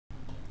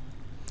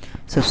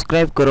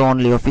Subscribe કરો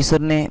only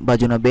ઓફિસરને,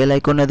 બાજુના બેલ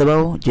આઇકોનને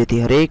દબાવો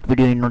જેથી હરેક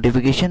વિડીયોની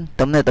નોટિફિકેશન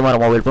તમને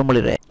તમારા મોબાઈલ પર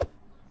મળી રહે।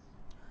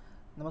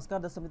 નમસ્કાર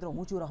દર્શક મિત્રો,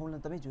 હું છું રાહુલ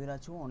અને તમે જોઈ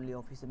રહ્યા છો ઓનલી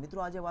ઓફિસર। મિત્રો,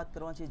 આજે વાત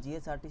કરવાની છે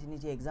જીએસઆરટીસીની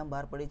જે એક્ઝામ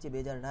બહાર પડી છે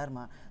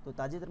 2018માં। તો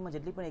તાજેતરમાં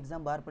જેટલી પણ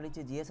એક્ઝામ બહાર પડી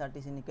છે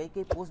જીએસઆરટીસીની,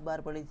 કઈ પોસ્ટ બહાર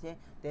પડી છે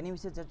તેની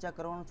વિશે ચર્ચા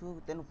કરવાનું છું।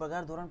 તેનું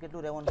પગાર ધોરણ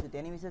કેટલું રહેવાનું છે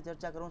તેની વિશે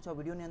ચર્ચા કરવાનું છું આ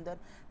વિડીયોની અંદર।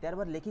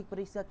 ત્યારબાદ લેખિત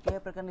પરીક્ષા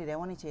કયા પ્રકારની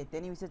રહેવાની છે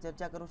તેની વિશે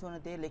ચર્ચા કરું છું,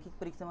 અને તે લેખિત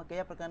પરીક્ષામાં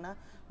કયા પ્રકારના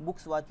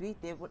બુક્સ વાંચવી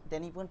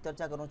તેની પણ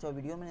ચર્ચા કરું છું આ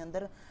વિડીયોની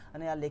અંદર।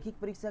 અને આ લેખિત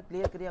પરીક્ષા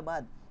ક્લિયર કર્યા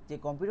બાદ જે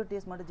કોમ્પ્યુટર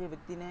ટેસ્ટ માટે જે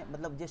વ્યક્તિને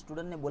મતલબ જે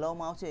સ્ટુડન્ટને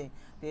બોલાવવામાં આવશે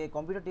તે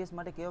કોમ્પ્યુટર ટેસ્ટ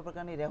માટે કેવા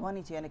પ્રકારની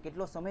રહેવાની છે અને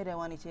કેટલો સમય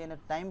રહેવાની છે અને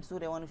ટાઈમ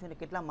શું રહેવાનું છે અને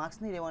કેટલા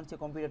માર્ક્સની રહેવાની છે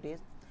કોમ્પ્યુટર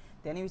ટેસ્ટ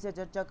તેની વિશે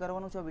ચર્ચા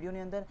કરવાનું છે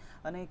વિડીયોની અંદર।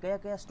 અને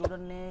કયા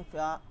સ્ટુડન્ટને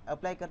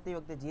અપ્લાય કરતી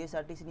વખતે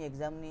જીએસઆરટીસીની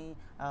એક્ઝામની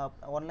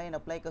ઓનલાઈન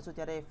અપ્લાય કરશો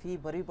ત્યારે ફી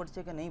ભરવી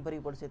પડશે કે નહીં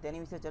ભરવી પડશે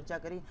તેની વિશે ચર્ચા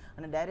કરી,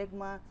 અને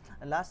ડાયરેક્ટમાં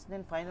લાસ્ટ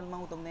એન્ડ ફાઇનલમાં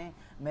હું તમને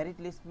મેરિટ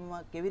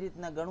લિસ્ટમાં કેવી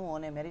રીતના ગણવું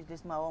અને મેરિટ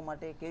લિસ્ટમાં આવવા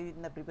માટે કેવી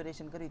રીતના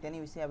પ્રિપેરેશન કરવી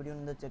તેની વિશે આ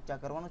વિડીયોની અંદર ચર્ચા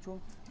કરવાનો છું।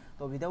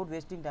 તો without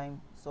wasting time,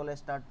 so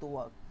let's start to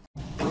work.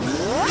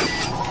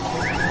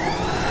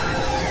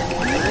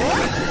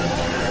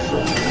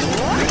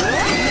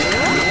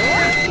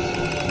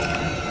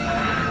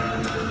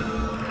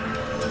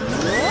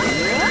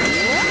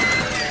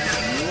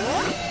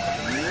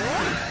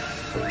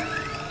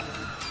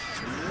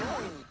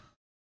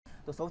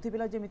 તો સૌથી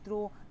પહેલાં જે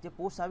મિત્રો જે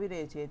પોસ્ટ આવી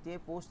રહી છે તે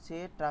પોસ્ટ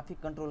છે ટ્રાફિક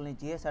કંટ્રોલની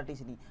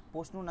જીએસઆરટીસીની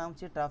પોસ્ટનું નામ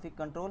છે ટ્રાફિક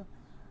કંટ્રોલર,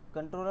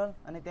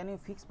 અને તેની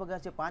ફિક્સ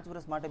પગાર છે 5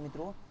 વર્ષ માટે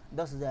મિત્રો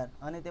 10,000,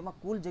 અને તેમાં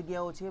કુલ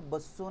જગ્યાઓ છે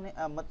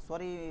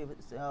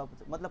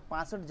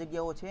 65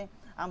 જગ્યાઓ છે।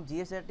 આમ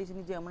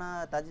જીએસઆરટીસીની જે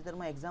હમણાં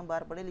તાજેતરમાં એક્ઝામ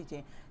બહાર પડેલી છે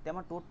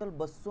તેમાં ટોટલ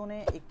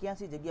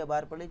 281 જગ્યા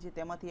બહાર પડેલી છે,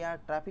 તેમાંથી આ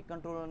ટ્રાફિક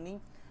કંટ્રોલરની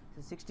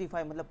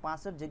 65 મતલબ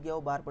 65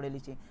 જગ્યાઓ બહાર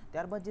પડેલી છે।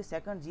 ત્યારબાદ જે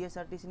સેકન્ડ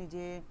જીએસઆરટીસીની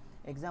જે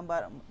એક્ઝામ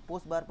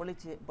પોસ્ટ બહાર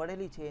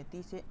પડેલી છે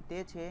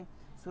તે છે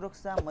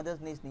સુરક્ષા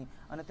મદદનીશની,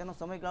 અને તેનો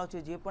સમયગાળો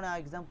છે જે પણ આ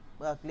એક્ઝામ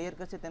ક્લિયર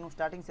કરશે તેનું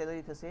સ્ટાર્ટિંગ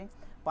સેલરી થશે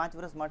 5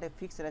 વર્ષ માટે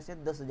ફિક્સ રહેશે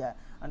 10,000,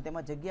 અને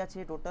તેમાં જગ્યા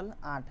છે ટોટલ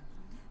 8।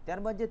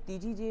 ત્યારબાદ જે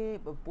ત્રીજી જે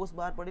પોસ્ટ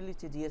બહાર પડેલી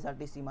છે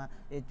જીએસઆરટીસીમાં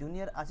એ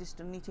જુનિયર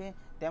આસિસ્ટન્ટની છે,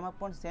 તેમાં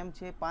પણ સેમ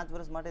છે 5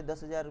 વર્ષ માટે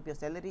 10,000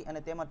 રૂપિયા સેલેરી,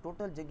 અને તેમાં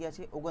ટોટલ જગ્યા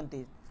છે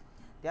 29।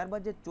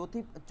 ત્યારબાદ જે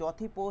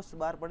ચોથી પોસ્ટ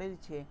બહાર પડેલી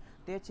છે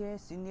તે છે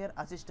સિનિયર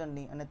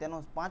આસિસ્ટન્ટની, અને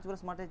તેનો 5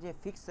 વર્ષ માટે જે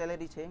ફિક્સ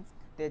સેલેરી છે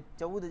તે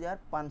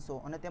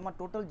 14,500, અને તેમાં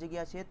ટોટલ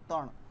જગ્યા છે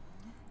 3।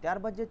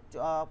 ત્યારબાદ જે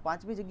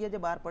પાંચમી જગ્યા જે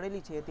બહાર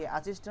પડેલી છે તે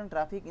આસિસ્ટન્ટ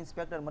ટ્રાફિક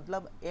ઇન્સ્પેક્ટર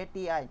મતલબ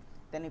ATI,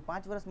 તેની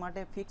 5 વર્ષ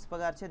માટે ફિક્સ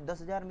પગાર છે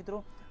 10,000 મિત્રો,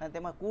 અને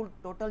તેમાં કુલ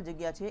ટોટલ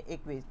જગ્યા છે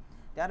 21।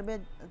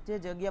 ત્યારબાદ જે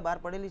જગ્યા બહાર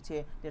પડેલી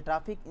છે તે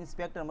ટ્રાફિક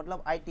ઇન્સ્પેક્ટર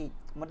મતલબ IT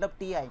મતલબ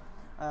TI,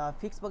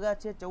 ફિક્સ પગાર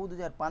છે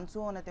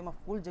 14,500, અને તેમાં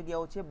કુલ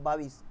જગ્યાઓ છે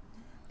 22।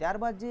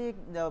 ત્યારબાદ જે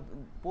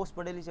પોસ્ટ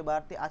પડેલી છે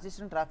બહાર તે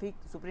આસિસ્ટન્ટ ટ્રાફિક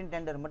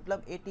સુપરિન્ટેન્ડન્ટ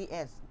મતલબ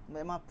ATS,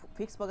 એમાં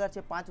ફિક્સ પગાર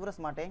છે 5 વર્ષ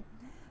માટે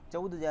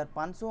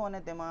 14,500,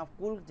 અને તેમાં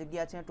કુલ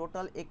જગ્યા છે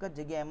ટોટલ એક જ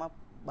જગ્યા એમાં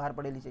બહાર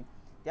પડેલી છે।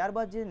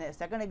 ત્યારબાદ જે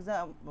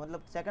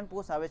સેકન્ડ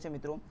પોસ્ટ આવે છે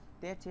મિત્રો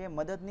તે છે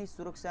મદદની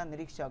સુરક્ષા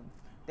નિરીક્ષક,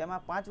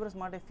 તેમાં 5 વર્ષ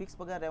માટે ફિક્સ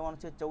પગાર રહેવાનો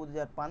છે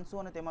 14,500,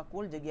 અને તેમાં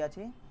કુલ જગ્યા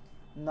છે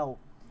 9।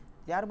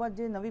 ત્યારબાદ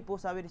જે નવી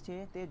પોસ્ટ આવેલી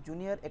છે તે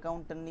જુનિયર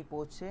એકાઉન્ટન્ટની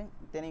પોસ્ટ છે,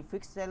 તેની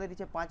ફિક્સ સેલેરી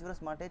છે 5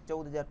 વર્ષ માટે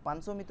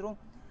 14,500 મિત્રો,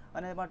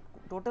 અને એમાં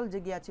ટોટલ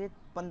જગ્યા છે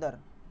 15।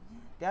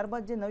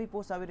 ત્યારબાદ જે નવી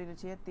પોસ્ટ આવી રહી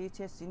છે તે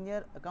છે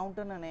સિનિયર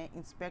એકાઉન્ટન્ટ અને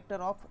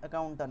ઇન્સ્પેક્ટર ઓફ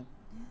એકાઉન્ટન્ટ,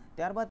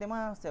 ત્યારબાદ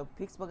તેમાં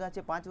ફિક્સ પગાર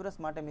છે 5 વર્ષ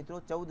માટે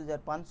મિત્રો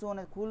 14,500,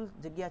 અને કુલ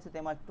જગ્યા છે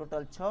તેમાં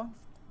ટોટલ 6।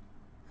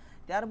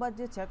 ત્યારબાદ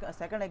જે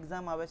સેકન્ડ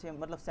એક્ઝામ આવે છે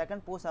મતલબ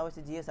સેકન્ડ પોસ્ટ આવે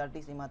છે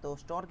જીએસઆરટીસીમાં તો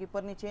સ્ટોર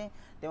કીપરની છે,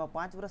 તેમાં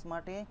 5 વર્ષ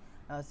માટે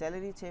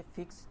સેલેરી છે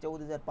ફિક્સ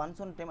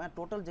 14,500, અને તેમાં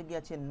ટોટલ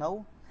જગ્યા છે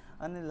 9।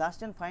 અને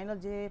લાસ્ટ એન્ડ ફાઇનલ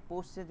જે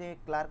પોસ્ટ છે તે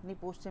ક્લાર્કની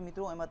પોસ્ટ છે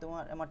મિત્રો,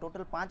 એમાં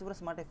ટોટલ 5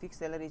 વર્ષ માટે ફિક્સ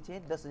સેલેરી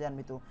છે 10,000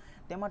 મિત્રો,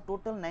 તેમાં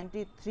ટોટલ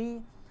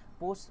 93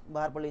 પોસ્ટ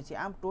બહાર પડેલી છે।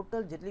 આમ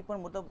ટોટલ જેટલી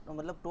પણ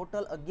મતલબ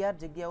ટોટલ 11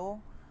 જગ્યાઓ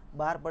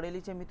બહાર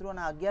પડેલી છે મિત્રો,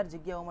 અને 11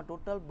 જગ્યાઓમાં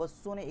ટોટલ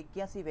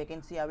 281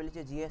 વેકેન્સી આવેલી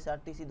છે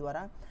જીએસઆરટીસી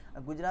દ્વારા,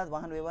 ગુજરાત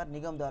વાહન વ્યવહાર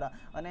નિગમ દ્વારા।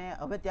 અને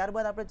હવે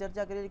ત્યારબાદ આપણે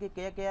ચર્ચા કરી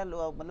કે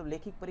કયા મતલબ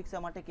લેખિત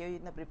પરીક્ષા માટે કેવી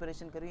રીતના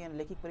પ્રિપેરેશન કરવી અને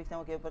લેખિત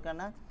પરીક્ષામાં કેવા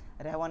પ્રકારના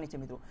રહેવાની છે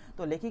મિત્રો।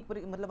 તો લેખિત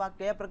મતલબ આ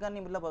કયા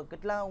પ્રકારની મતલબ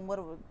કેટલા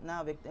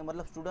ઉંમરના વ્યક્તિ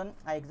મતલબ સ્ટુડન્ટ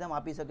આ એક્ઝામ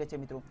આપી શકે છે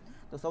મિત્રો।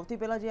 તો સૌથી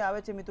પહેલાં જે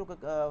આવે છે મિત્રો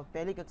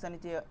પહેલી કક્ષાની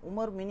છે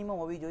ઉંમર મિનિમમ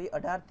હોવી જોઈએ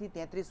 18 થી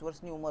 33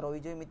 વર્ષની ઉંમર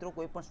હોવી જોઈએ મિત્રો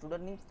કોઈ પણ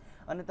સ્ટુડન્ટની।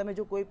 અને તમે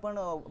જો કોઈ પણ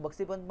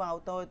બક્ષીપંચમાં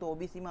આવતા હોય તો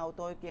OBCમાં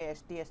આવતા હોય કે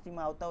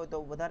ST/STમાં આવતા હોય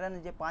તો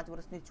વધારાની જે 5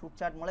 વર્ષની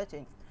છૂટછાટ મળે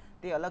છે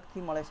તે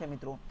અલગથી મળે છે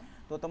મિત્રો।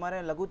 તો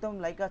તમારે લઘુત્તમ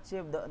લાયકાત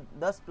છે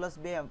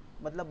 10+2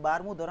 મતલબ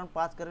 12મું ધોરણ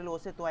પાસ કરેલું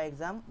હશે તો આ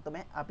એક્ઝામ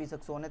તમે આપી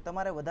શકશો, અને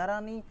તમારે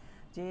વધારાની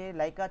જે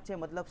લાયકાત છે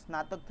મતલબ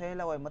સ્નાતક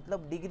થયેલા હોય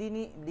મતલબ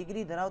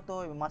ડિગ્રી ધરાવતો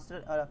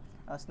હોય,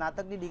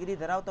 સ્નાતકની ડિગ્રી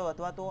ધરાવતો હોય,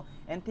 અથવા તો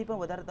એનાથી પણ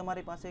વધારે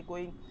તમારી પાસે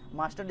કોઈ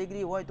માસ્ટર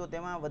ડિગ્રી હોય તો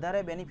તેમાં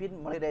વધારે બેનિફિટ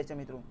મળી રહે છે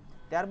મિત્રો।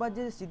 ત્યારબાદ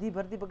જે સીધી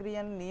ભરતી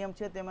પ્રક્રિયાનો નિયમ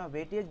છે તેમાં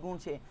વેટેજ ગુણ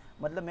છે,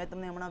 મતલબ મેં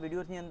તમને હમણાં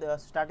વિડીયોની અંદર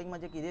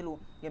સ્ટાર્ટિંગમાં જે કીધેલું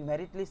કે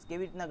મેરિટ લિસ્ટ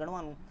કેવી રીતના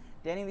ગણવાનું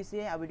તેની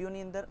વિશે આ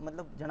વિડીયોની અંદર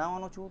મતલબ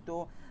જણાવવાનો છું.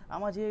 તો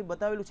આમાં જે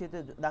બતાવેલું છે તે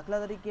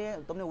દાખલા તરીકે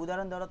તમને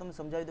ઉદાહરણ દ્વારા તમને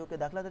સમજાવી દઉં કે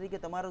દાખલા તરીકે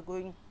તમારો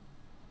કોઈ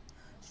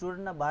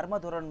સ્ટુડન્ટના 12મા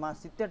ધોરણમાં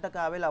 70%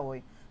 આવેલા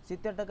હોય,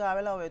 70%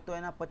 આવેલા હોય તો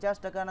એના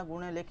 50%ના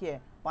ગુણે લેખીએ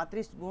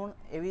 35 ગુણ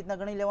એવી રીતના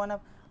ગણી લેવાના.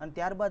 અને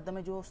ત્યારબાદ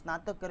તમે જો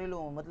સ્નાતક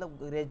કરેલું મતલબ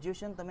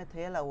ગ્રેજ્યુએશન તમે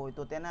થયેલા હોય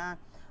તો તેના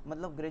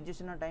મતલબ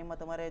ગ્રેજ્યુએશનના ટાઈમમાં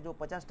તમારે જો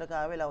 50%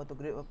 આવેલા હોય તો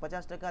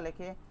 50%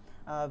 લેખે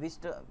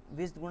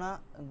 20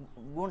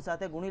 ગુણ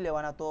સાથે ગુણી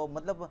લેવાના. તો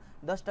મતલબ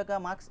 10%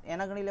 માર્ક્સ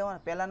એના ગણી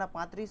લેવાના, પહેલાના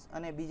 35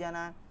 અને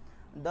બીજાના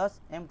 10,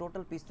 એમ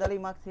ટોટલ 45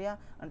 માર્ક્સ થયા.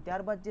 અને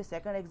ત્યારબાદ જે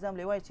સેકન્ડ એક્ઝામ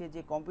લેવાય છે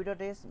જે કોમ્પ્યુટર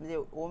ટેસ્ટ જે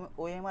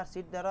OMR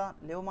સીટ દ્વારા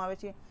લેવામાં આવે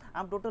છે.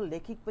 આમ ટોટલ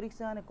લેખિત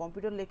પરીક્ષા અને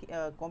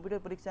કોમ્પ્યુટર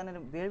પરીક્ષાને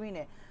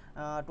ભેળવીને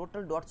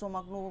ટોટલ 150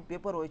 માર્કનું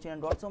પેપર હોય છે.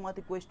 અને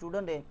 150માંથી કોઈ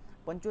સ્ટુડન્ટે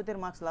 75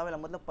 માર્ક્સ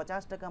લાવેલા, મતલબ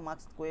 50%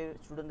 માર્ક્સ કોઈ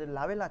સ્ટુડન્ટે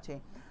લાવેલા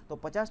છે. તો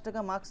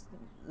 50% માર્ક્સ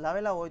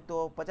લાવેલા હોય તો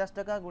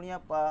 50%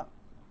 ગુણ્યા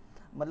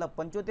મતલબ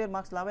 75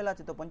 માર્ક્સ લાવેલા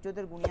છે તો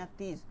 75 ગુણ્યા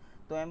 30,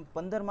 તો એમ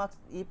 15 માર્ક્સ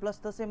એ પ્લસ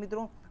થશે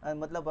મિત્રો.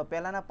 મતલબ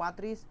પહેલાના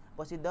 35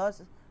 પછી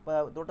 10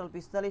 ટોટલ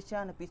 45 છે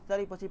અને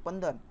 45 પછી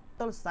 15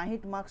 ટોટલ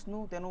 60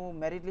 માર્ક્સનું તેનું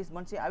મેરિટ લિસ્ટ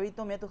બનશે. આવી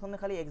તો મેં તો તમને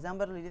ખાલી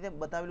એક્ઝામ્પલ રીતે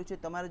બતાવેલું છે.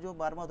 તમારે જો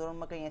 12મા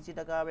ધોરણમાં કંઈ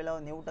 80% આવેલા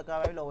હોય, 90%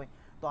 આવેલા હોય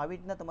તો આવી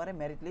રીતના તમારે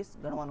મેરિટ લિસ્ટ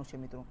ગણવાનું છે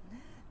મિત્રો.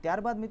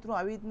 ત્યારબાદ મિત્રો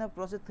આવી રીતના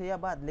પ્રોસેસ થયા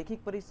બાદ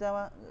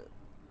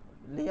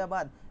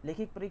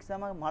લેખિત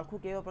પરીક્ષામાં માળખું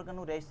કેવા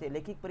પ્રકારનું રહેશે,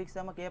 લેખિત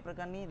પરીક્ષામાં કયા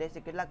પ્રકારની રહેશે,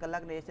 કેટલા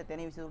કલાક રહેશે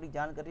તેની વિશે થોડી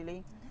જાણ કરી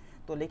લઈ.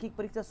 તો લેખિત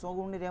પરીક્ષા 100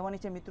 ગુણની રહેવાની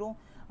છે મિત્રો.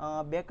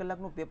 2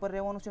 કલાકનું પેપર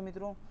રહેવાનું છે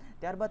મિત્રો.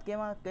 ત્યારબાદ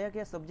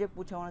કયા સબ્જેક્ટ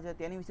પૂછાવાના છે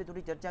તેની વિશે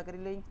થોડી ચર્ચા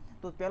કરી લઈ.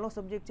 તો પહેલો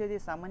સબ્જેક્ટ છે જે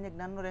સામાન્ય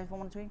જ્ઞાનનો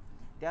રહેવાનો છે.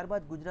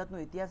 ત્યારબાદ ગુજરાતનો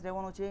ઇતિહાસ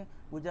રહેવાનો છે,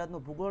 ગુજરાતનો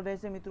ભૂગોળ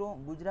રહેશે મિત્રો,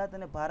 ગુજરાત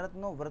અને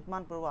ભારતનો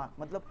વર્તમાન પ્રવાહ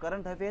મતલબ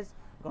કરંટ અફેર્સ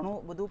ઘણું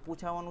બધું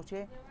પૂછાવાનું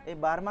છે. એ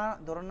 12મા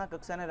ધોરણના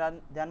કક્ષાને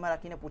ધ્યાનમાં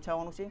રાખીને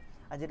પૂછાવાનું છે.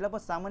 આ જેટલા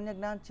પણ સામાન્ય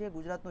જ્ઞાન છે,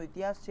 ગુજરાતનો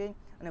ઇતિહાસ છે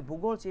અને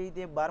ભૂગોળ છે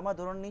તે 12મા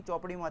ધોરણની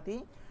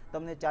ચોપડીમાંથી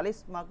તમને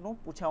 40 માર્કનું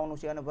પૂછાવાનું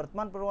છે. અને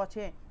વર્તમાન પ્રવાહ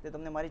છે તે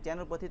તમને મારી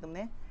ચેનલ પરથી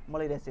તમને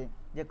મળી રહેશે,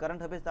 જે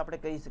કરંટ અફેર્સ આપણે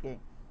કહી શકીએ.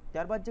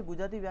 ત્યારબાદ જે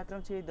ગુજરાતી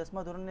વ્યાકરણ છે એ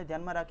 10મા ધોરણને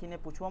ધ્યાનમાં રાખીને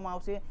પૂછવામાં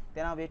આવશે,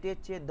 તેના વેટેજ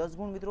છે 10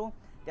 ગુણ મિત્રો.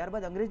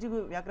 ત્યારબાદ અંગ્રેજી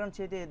વ્યાકરણ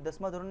છે તે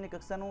 10મા ધોરણની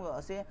કક્ષાનું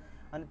હશે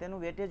અને તેનું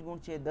વેટેજ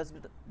ગુણ છે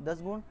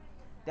 10 ગુણ.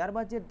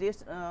 ત્યારબાદ જે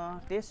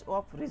ટેસ્ટ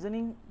ઓફ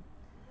રીઝનિંગ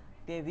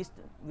તે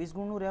 20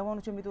 ગુણનું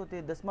રહેવાનું છે મિત્રો,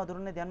 તે 10મા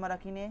ધોરણને ધ્યાનમાં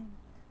રાખીને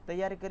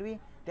તૈયારી કરવી.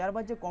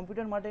 ત્યારબાદ જે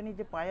કોમ્પ્યુટર માટેની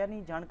જે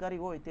પાયાની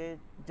જાણકારી હોય તે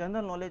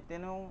જનરલ નોલેજ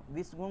તેનું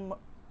 20 ગુણ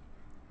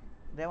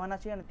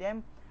રહેવાના છે. અને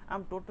તેમ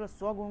આમ ટોટલ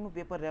 100 ગુણનું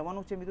પેપર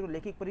રહેવાનું છે મિત્રો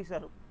લેખિત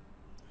પરીક્ષા.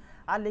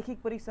 આ લેખિત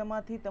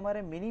પરીક્ષામાંથી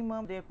તમારે મિનિમમ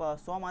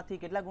 100માંથી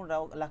કેટલા ગુણ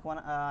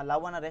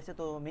લાવવાના રહેશે,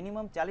 તો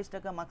મિનિમમ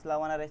 40% માર્ક્સ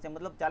લાવવાના રહેશે.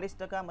 મતલબ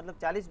 40% મતલબ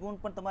 40 ગુણ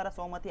પણ તમારા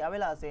 100માંથી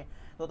આવેલા હશે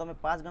તો તમે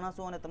પાસ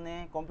ગણાશો અને તમને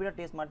કોમ્પ્યુટર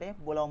ટેસ્ટ માટે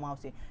બોલાવવામાં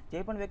આવશે.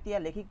 જે પણ વ્યક્તિ આ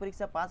લેખિત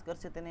પરીક્ષા પાસ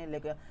કરશે તેને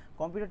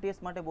કોમ્પ્યુટર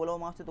ટેસ્ટ માટે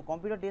બોલાવવામાં આવશે. તો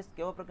કોમ્પ્યુટર ટેસ્ટ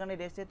કેવા પ્રકારની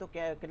રહેશે, તો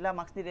કેટલા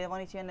માર્ક્સની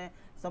રહેવાની છે અને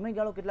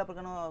સમયગાળો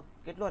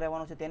કેટલો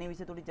રહેવાનો છે તેની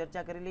વિશે થોડી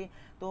ચર્ચા કરી લઈએ.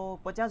 તો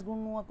 50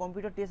 ગુણનું આ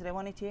કોમ્પ્યુટર ટેસ્ટ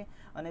રહેવાની છે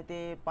અને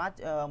તે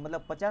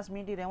 50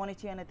 મિનિટની રહેવાની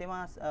છે. અને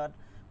તેમાં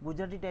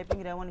ગુજરાતી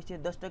ટાઈપિંગ રહેવાની છે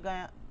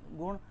 10%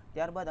 ગુણ.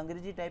 ત્યારબાદ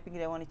અંગ્રેજી ટાઈપિંગ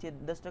રહેવાની છે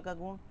 10%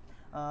 ગુણ,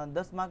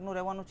 10 માર્કનું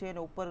રહેવાનું છે. અને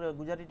ઉપર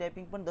ગુજરાતી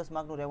ટાઈપિંગ પણ 10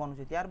 માર્કનું રહેવાનું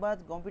છે.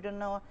 ત્યારબાદ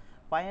કોમ્પ્યુટરના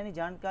પાયાની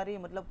જાણકારી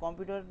મતલબ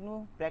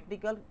કોમ્પ્યુટરનું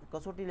પ્રેક્ટિકલ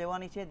કસોટી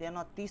લેવાની છે,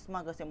 તેના 30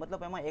 માર્ક હશે.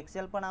 મતલબ એમાં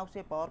એક્સેલ પણ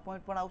આવશે, પાવર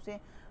પોઈન્ટ પણ આવશે,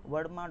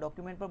 વર્ડમાં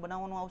ડોક્યુમેન્ટ પણ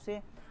બનાવવાનું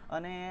આવશે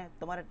અને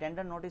તમારે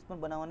ટેન્ડર નોટિસ પણ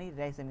બનાવવાની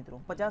રહેશે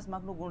મિત્રો. 50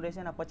 માર્કનું ગુણ રહેશે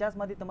અને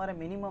 50માંથી તમારે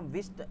મિનિમમ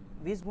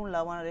 20 ગુણ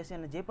લાવવાના રહેશે.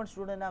 અને જે પણ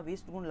સ્ટુડન્ટ આ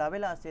 20 ગુણ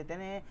લાવેલા હશે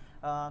તેને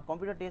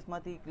કોમ્પ્યુટર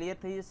ટેસ્ટમાંથી ક્લિયર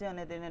થઈ જશે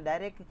અને તેને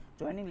ડાયરેક્ટ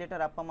જોઈનિંગ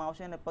લેટર આપવામાં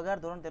આવશે અને પગાર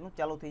ધોરણ તેનું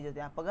ચાલુ થઈ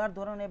જશે. આ પગાર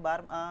ધોરણ એ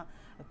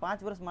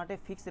 5 વર્ષ માટે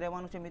ફિક્સ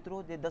રહેવાનું છે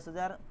મિત્રો, જે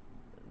 10,000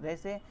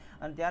 રહેશે.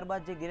 અને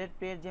ત્યારબાદ જે ગ્રેડ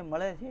પે જે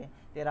મળે છે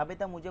તે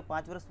રાબેતા મુજબ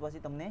 5 વર્ષ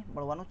પછી તમને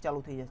મળવાનું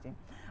ચાલુ થઈ જશે.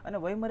 અને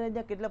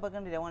વયમર્યાદા કેટલા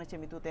પ્રકારની રહેવાની છે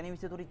મિત્રો તેની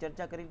વિશે થોડી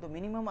ચર્ચા કરી. તો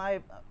મિનિમમ આ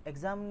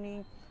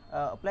એક્ઝામની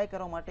અપ્લાય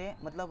કરવા માટે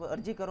મતલબ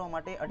અરજી કરવા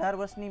માટે 18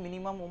 વર્ષની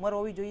મિનિમમ ઉંમર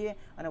હોવી જોઈએ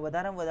અને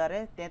વધારેમાં વધારે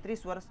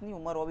 33 વર્ષની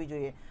ઉંમર હોવી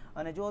જોઈએ.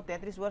 અને જો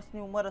 33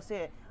 વર્ષની ઉંમર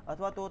હશે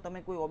અથવા તો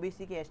તમે કોઈ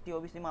OBC કે ST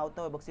OBCમાં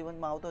આવતા હોય,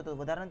 બક્ષીબંધમાં આવતા હોય તો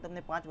વધારાને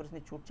તમને 5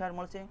 વર્ષની છૂટછાટ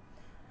મળશે,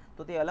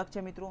 તો તે અલગ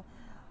છે મિત્રો.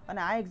 અને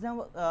આ એક્ઝામ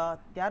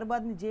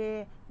ત્યારબાદની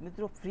જે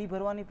મિત્રો ફી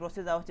ભરવાની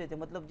પ્રોસેસ આવશે છે,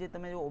 મતલબ જે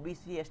તમે જો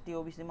OBC ST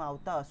OBCમાં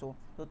આવતા હશો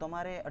તો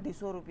તમારે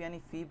 250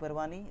 રૂપિયાની ફી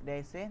ભરવાની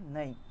રહેશે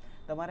નહીં.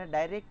 તમારે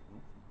ડાયરેક્ટ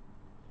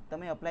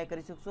તમે અપ્લાય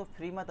કરી શકશો,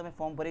 ફ્રીમાં તમે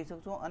ફોર્મ ભરી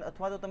શકશો. અને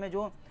અથવા તો તમે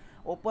જો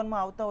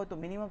ઓપનમાં આવતા હોય તો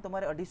મિનિમમ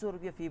તમારે 250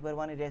 રૂપિયા ફી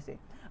ભરવાની રહેશે.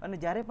 અને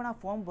જ્યારે પણ આ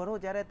ફોર્મ ભરો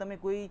જ્યારે તમે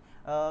કોઈ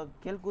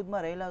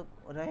ખેલકૂદમાં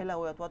રહેલા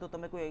હોય અથવા તો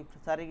તમે કોઈ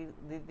સારી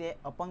રીતે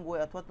અપંગ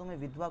હોય અથવા તો તમે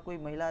વિધવા કોઈ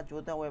મહિલા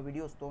જોતા હોય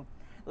વિડીયોઝ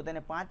તો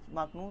તેને 5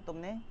 માર્કનું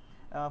તમને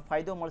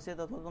ફાયદો મળશે.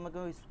 તો તમે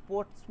કોઈ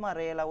સ્પોર્ટ્સમાં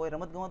રહેલા હોય,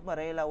 રમતગમતમાં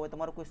રહેલા હોય,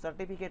 તમારું કોઈ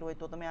સર્ટિફિકેટ હોય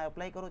તો તમે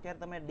અપ્લાય કરો ત્યારે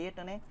તમે ડેટ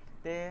અને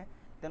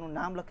તેનું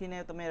નામ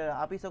લખીને તમે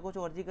આપી શકો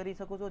છો, અરજી કરી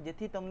શકો છો,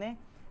 જેથી તમને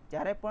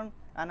જ્યારે પણ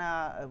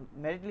આના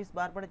મેરિટ લિસ્ટ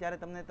બહાર પડે ત્યારે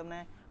તમને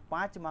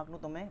 5 માર્કનું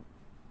તમે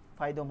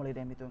ફાયદો મળી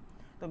રહે મિત્રો.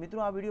 તો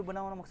મિત્રો આ વિડીયો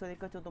બનાવવાનો મકસદ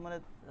એક જ છે, તમારે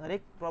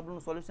હરેક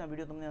પ્રોબ્લેમનું સોલ્યુશન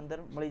વિડીયો તમને અંદર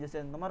મળી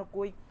જશે. તમારો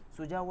કોઈ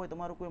સુઝાવ હોય,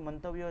 તમારું કોઈ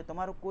મંતવ્ય હોય,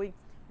 તમારો કોઈ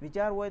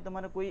વિચાર હોય,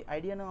 તમારે કોઈ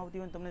આઈડિયા ન આવતી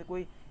હોય, તમને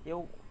કોઈ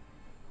એવું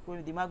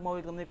કોઈ દિમાગમાં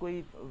હોય, તમને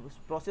કોઈ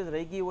પ્રોસેસ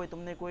રહી ગઈ હોય,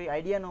 તમને કોઈ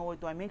આઈડિયા ન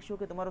હોય, તો આઈ મેક શ્યોર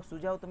કે તમારો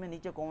સુઝાવ તમે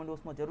નીચે કોમેન્ટ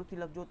બોક્સમાં જરૂરથી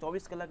લખજો.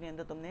 24 કલાકની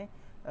અંદર તમને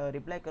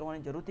રિપ્લાય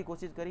કરવાની જરૂરથી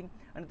કોશિશ કરી.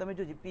 અને તમે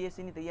જો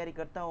જીપીએસસીની તૈયારી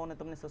કરતા હો અને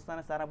તમને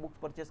સસ્તાના સારા બુક્સ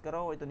પરચેસ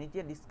કરવા હોય તો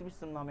નીચે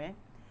ડિસ્ક્રિપ્શનમાં મેં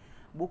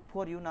બુક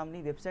ફોર યુ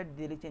નામની વેબસાઇટ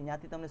દીધેલી છે,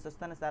 ત્યાંથી તમને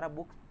સસ્તાના સારા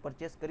બુક્સ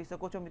પરચેસ કરી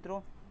શકો છો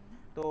મિત્રો.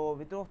 તો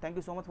મિત્રો thank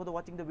you so much for the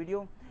watching the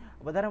video.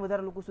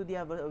 વધારે લોકો સુધી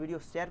આ વિડીયો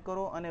શેર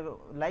કરો અને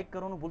લાઇક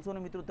કરવાનું ભૂલશો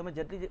નહીં મિત્રો. તમે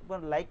જેટલી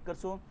પણ લાઇક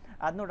કરશો,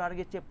 આજનો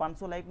ટાર્ગેટ છે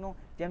 500 લાઇકનો.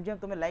 જેમ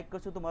તમે લાઇક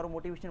કરશો તો મારું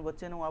મોટિવેશન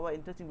વધશે અને હું આવા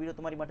ઇન્ટરેસ્ટિંગ વિડીયો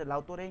તમારી માટે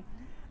લાવતો રહી,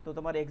 તો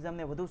તમારી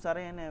એક્ઝામને વધુ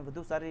સારી અને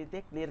વધુ સારી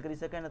રીતે ક્લિયર કરી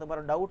શકાય અને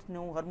તમારા ડાઉટ્સને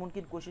હું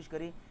હરમુમકિન કોશિશ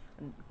કરી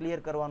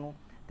ક્લિયર કરવાનું.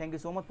 Thank you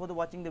so much for the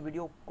watching the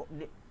video.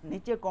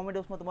 નીચે કોમેન્ટ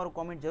બોક્સમાં તમારું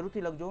કોમેન્ટ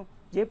જરૂરથી લખજો.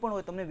 જે પણ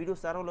હોય, તમને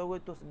વિડીયો સારો લાગ્યો હોય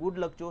તો ગુડ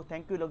લખજો,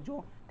 થેન્ક યુ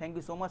લખજો, thank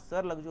you so much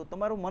sir લખજો,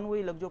 તમારું મન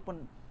હોય લખજો.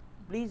 પણ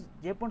પ્લીઝ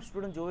જે પણ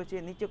સ્ટુડન્ટ જોવે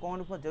છે નીચે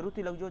કોમેન્ટ બોક્સમાં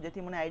જરૂરથી લખજો,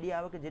 જેથી મને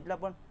આઈડિયા આવે કે જેટલા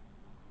પણ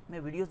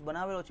મેં વિડીયોઝ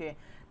બનાવેલો છે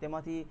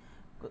તેમાંથી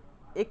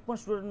એક પણ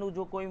સ્ટુડન્ટનું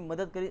જો કોઈ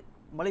મદદ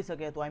મળી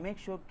શકે તો આઈ મેક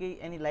શ્યોર કે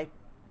એની લાઈફ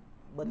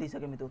બદલી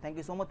શકે મિત્રો. Thank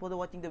you so much for the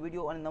watching the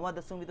video. અને નવા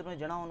દર્શક મિત્રોને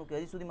જણાવવાનું કે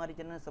હજી સુધી મારી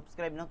ચેનલને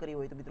સબસ્ક્રાઇબ ન કરી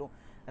હોય તો મિત્રો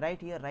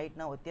રાઇટ હિયર રાઇટ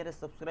નાઉ અત્યારે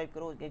સબસ્ક્રાઇબ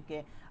કરો,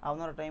 કે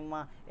આવનારા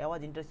ટાઈમમાં એવા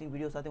જ ઇન્ટરેસ્ટિંગ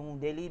વિડીયો સાથે હું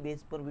ડેલી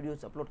બેઝ પર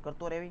વિડીયોઝ અપલોડ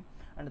કરતો રહેવી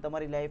અને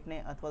તમારી લાઈફને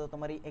અથવા તો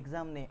તમારી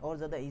એક્ઝામને ઓર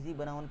જ્યાદા ઇઝી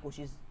બનાવવાની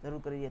કોશિશ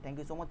જરૂર કરી. Thank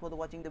you so much for the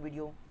watching the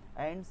video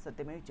and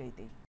Satyamev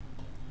Jayate.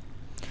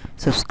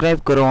 Subscribe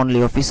કરો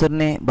ઓનલી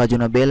ઓફિસરને,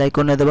 બાજુના બેલ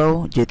આઇકોનને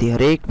દબાવો જેથી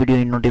હરેક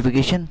વિડીયોની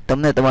નોટિફિકેશન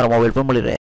તમને તમારા મોબાઈલ પર મળી રહે.